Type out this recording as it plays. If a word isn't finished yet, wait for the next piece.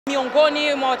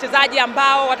Miongoni mwa wachezaji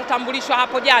ambao watatambulishwa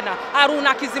hapo jana,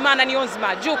 Haruna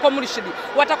Niyonzima, Juuko Murshid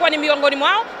watakuwa ni miongoni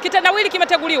mwao. Kitendawili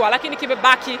kimeteguliwa, lakini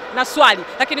kimebaki na swali.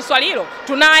 Lakini swali hilo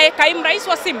tunaye kaimu rais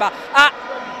wa Simba,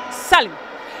 Salim.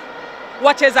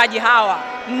 Wachezaji hawa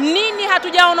nini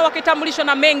hatujaona wakitambulishwa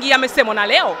na mengi yamesemwa, na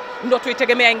leo ndio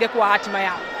tuitegemea ingekuwa hatima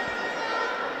yao?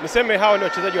 Niseme hao ni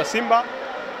wachezaji wa Simba,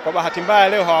 kwa bahati mbaya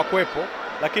leo hawakuepo,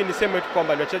 lakini niseme tu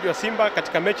kwamba ni wachezaji wa Simba.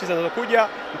 Katika mechi zinazokuja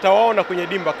mtawaona kwenye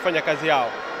dimba kufanya kazi yao.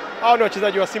 Hao ni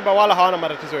wachezaji wa Simba, wala hawana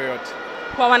matatizo yoyote.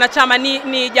 Kwa wanachama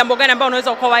ni jambo gani ambao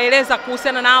unaweza ukawaeleza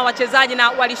kuhusiana na hao wachezaji na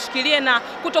walishikilie na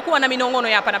kutokuwa na minong'ono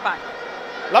ya hapa na pale?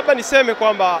 Labda niseme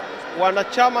kwamba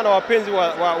wanachama na wapenzi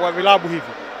wa vilabu hivi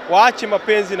waache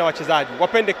mapenzi na wachezaji,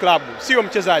 wapende klabu, sio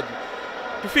mchezaji.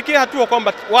 Tufikie hatua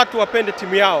kwamba watu wapende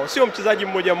timu yao, sio mchezaji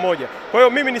mmoja mmoja. Kwa hiyo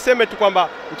mimi niseme tu kwamba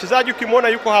mchezaji ukimwona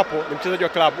yuko hapo ni mchezaji wa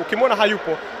klabu, ukimwona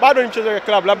hayupo bado ni mchezaji wa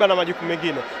klabu, labda na majukumu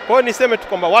mengine. Kwa hiyo niseme tu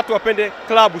kwamba watu wapende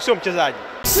klabu, sio mchezaji.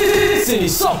 Sisi ni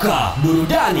soka,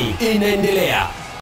 burudani inaendelea.